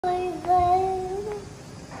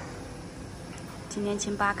今天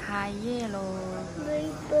清吧开业喽！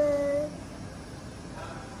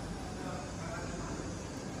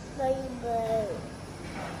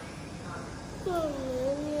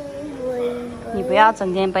你不要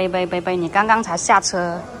整天背，你刚刚才下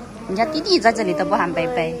车，人家弟弟在这里都不喊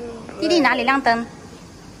背。弟弟哪里亮灯？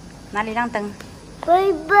哪里亮灯？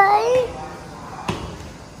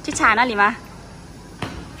去踩那里吗？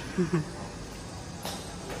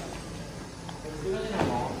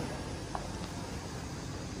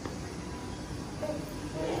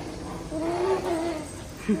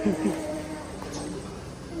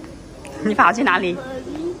你跑去哪里？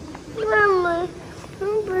妈妈，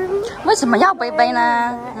为什么要背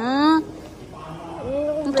呢？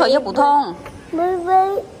你腿又不痛。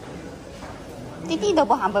弟弟都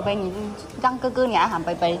不喊背，你让哥哥你还喊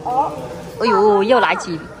背。哎呦，又来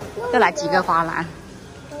几个花篮。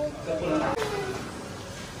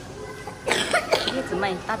叶子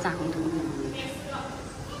妹大展宏图。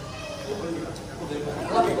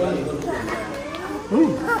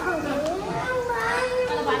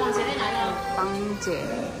芳姐，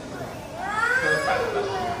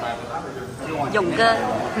勇哥，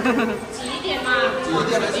挤一点嘛，挤一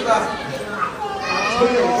点了是吧？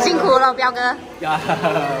辛苦了，彪哥。呀，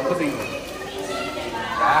不辛苦。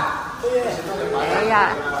哎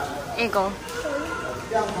呀，二哥。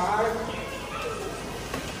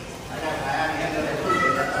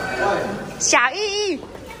小玉，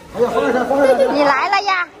你来了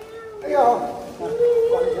呀！哎呦，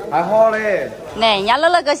还好嘞。那人家乐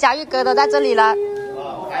乐哥、小玉哥都在这里了。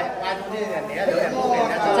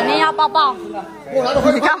整天要抱抱。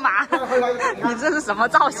你干嘛？你这是什么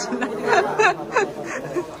造型呢？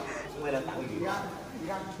为了挡雨。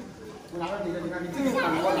我拿了你的，你看你这个挡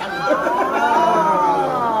我拿你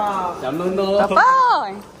的。小东东。宝宝。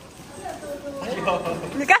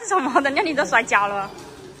你干什么？人家你都摔跤了。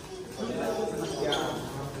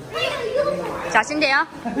小心点哦。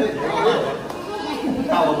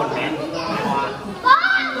到我们连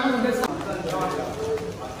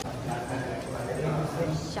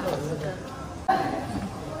小四个，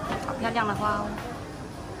好漂亮的花哦。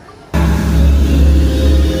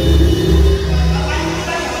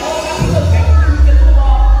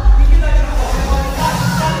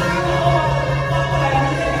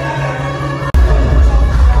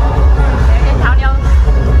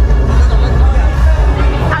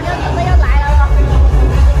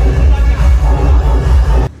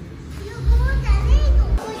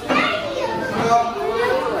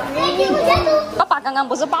刚刚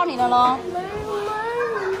不是抱你了咯？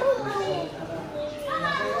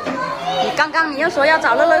你刚刚你又说要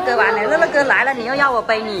找乐乐哥玩呢，乐乐哥来了你又要我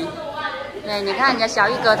背你。对，你看人家小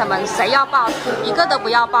玉哥他们谁要抱，一个都不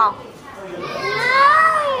要抱。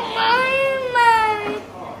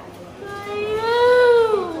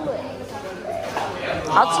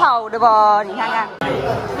好丑的不？你看看。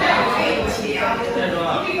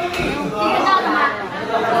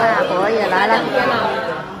阿婆也来了。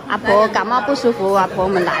阿婆感冒不舒服，阿婆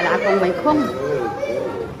们来了，阿公没空。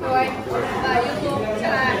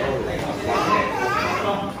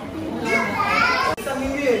上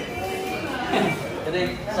音乐，对不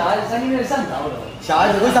对？小孩子上音乐上头的，小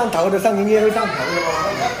孩子会上头的，上音乐会上头的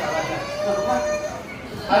吗？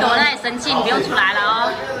你躲在那里生气，你不用出来了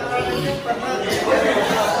哦。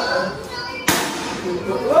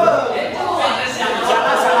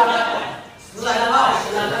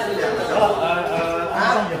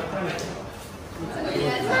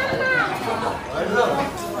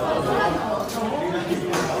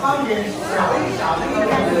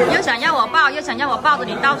又想要我抱，又想要我抱着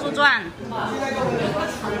你到处转，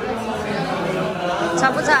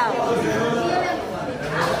丑不丑？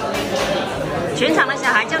全场的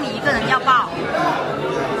小孩就你一个人要抱，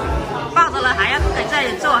抱着了还要不可以在这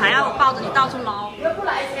里坐，还要我抱着你到处捞。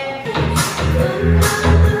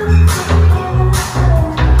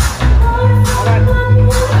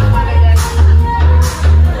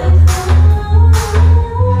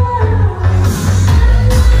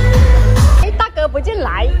不进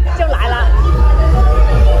来就来了，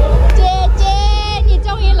姐姐，你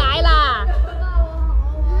终于来了！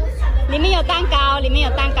里面有蛋糕，里面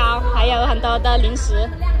有蛋糕，还有很多的零食。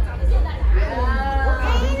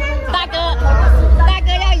大哥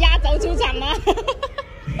要压轴出场吗？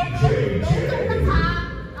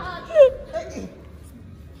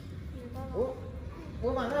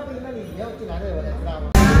我往那边，那你要进来的，我才知道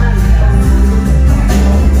吗？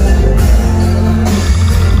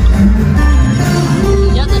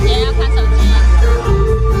有之前要看手机。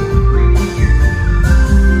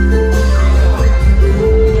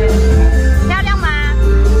漂亮吗？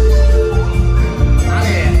哪里？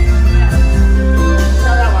漂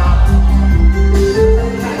亮吗？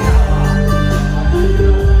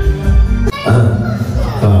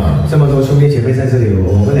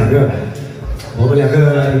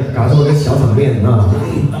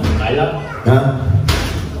啊？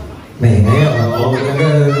没有，我那个，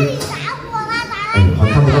我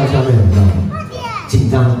看不到下面，你知道吗？紧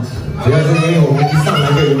张，主要是因为我们一上来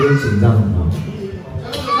就有点紧张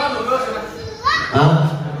啊。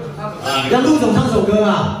让陆总唱首歌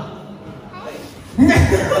啊！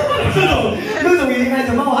陆总已经开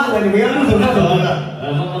始冒汗了，你们要陆总唱什么的？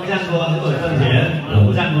峰峰唱歌是为了挣钱，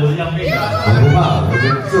不唱歌是要命的。我不怕，我觉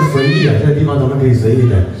得这随意啊，这个地方咱们可以随意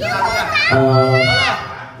的。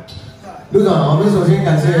陆总，我们首先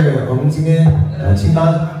感谢我们今天清吧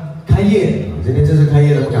开业，今天正式开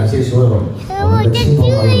业了，感谢所有我们的亲朋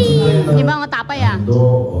好友。今天呢，你帮我打背啊！很多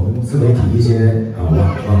我们自媒体一些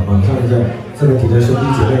网上的自媒体的兄弟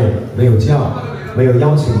姐妹没有叫。没有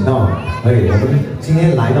邀请到，我们今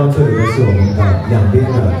天来到这里的是我们的两边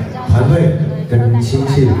的团队跟亲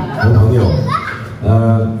戚和朋友，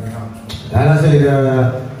来到这里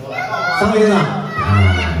的张连长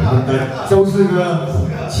我们的周四哥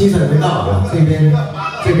7省没到这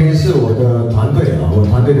边是我的团队我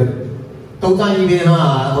团队的都在一边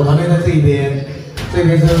我团队在这一边，这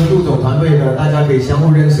边是陆总团队的，大家可以相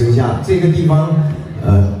互认识一下。这个地方，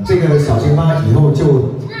这个小型吧以后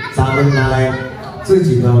就咱们拿来。自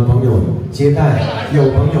己的朋友接待，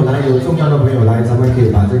有朋友来，有重要的朋友来，咱们可以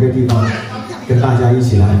把这个地方跟大家一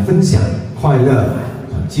起来分享快乐，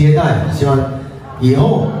接待。希望以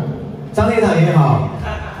后张连长也好，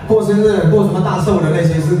过生日、过什么大寿的那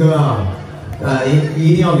些师哥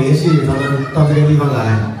一定要联系咱们到这个地方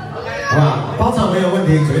来，好吧？包场没有问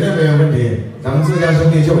题，绝对没有问题。咱们自家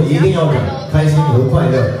兄弟就一定要的开心和快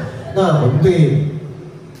乐。那我们对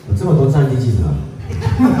有这么多战地记者。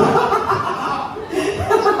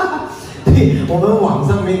我们网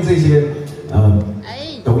上面这些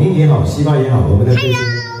抖音也好，西吧也好，我们的这些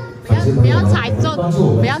粉丝朋友关注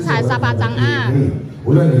我们，不要踩沙发掌啊！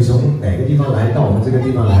无论你从哪个地方来到我们这个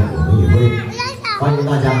地方来，我们也会欢迎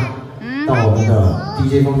大家到我们的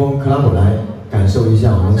DJ 峰峰 Club 来感受一下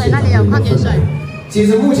我们现场的一个氛围。其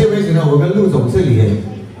实目前为止呢，我跟陆总这里，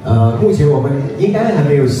目前我们应该还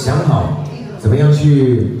没有想好怎么样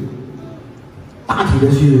去大体的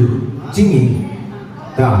去经营，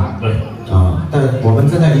对吧？对。但我们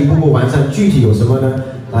正在一步步完善，具体有什么呢？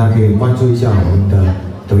大家可以关注一下我们的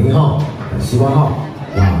抖音号、西瓜号，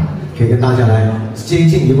可以跟大家来接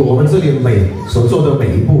近一步。我们这里所做的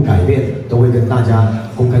每一步改变，都会跟大家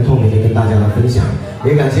公开透明的跟大家来分享。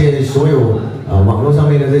也感谢所有网络上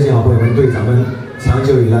面的这些好朋友们对咱们长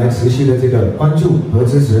久以来持续的这个关注和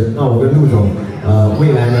支持。那我跟陆总，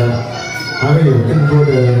未来呢还会有更多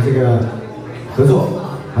的这个合作，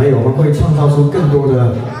还有我们会创造出更多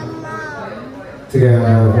的。这个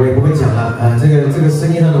我也不会讲了这个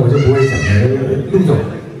声音上的我就不会讲了。陆总，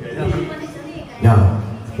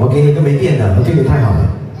我给你个没电的，我给你太好了。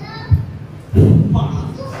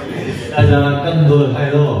大家更多的快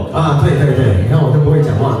乐对，你看我就不会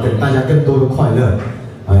讲话，给大家更多的快乐。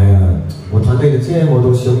我团队的这么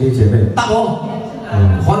多兄弟姐妹，大伯，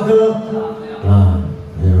欢哥，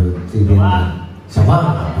还有这边的小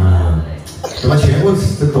胖怎么全部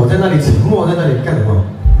躲在那里沉默在那里干什么？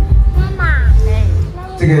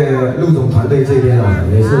这个陆总团队这边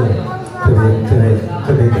也是特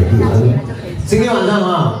别给力。今天晚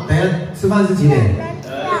上等一下吃饭是几点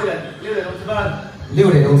？6点钟吃饭。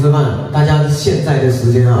6点钟吃饭，大家现在的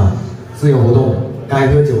时间自由活动，该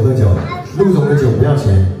喝酒喝酒。陆总的酒不要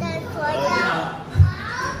钱。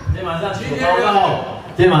今天晚上酒报告，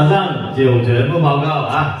今天晚上酒全部报告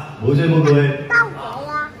不醉不归。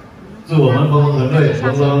祝我们峰峰团队，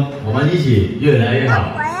峰峰，我们一起越来越好，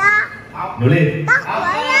努力。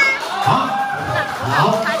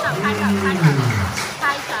好，拍手。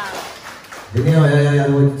今天我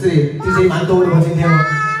这里 DJ 蛮多的吗？今天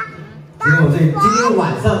今天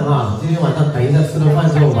晚上等一下吃了饭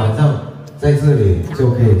之后，晚上在这里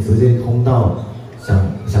就可以直接轰到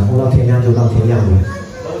想轰到天亮就到天亮的，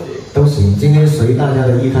都行。今天随大家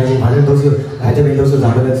的意开心，反正都是来这边都是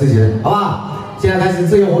咱们的自己人，好不好？现在开始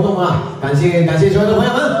自由活动感谢所有的朋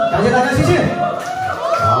友们，感谢大家，谢谢。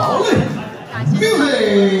好嘞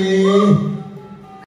，music。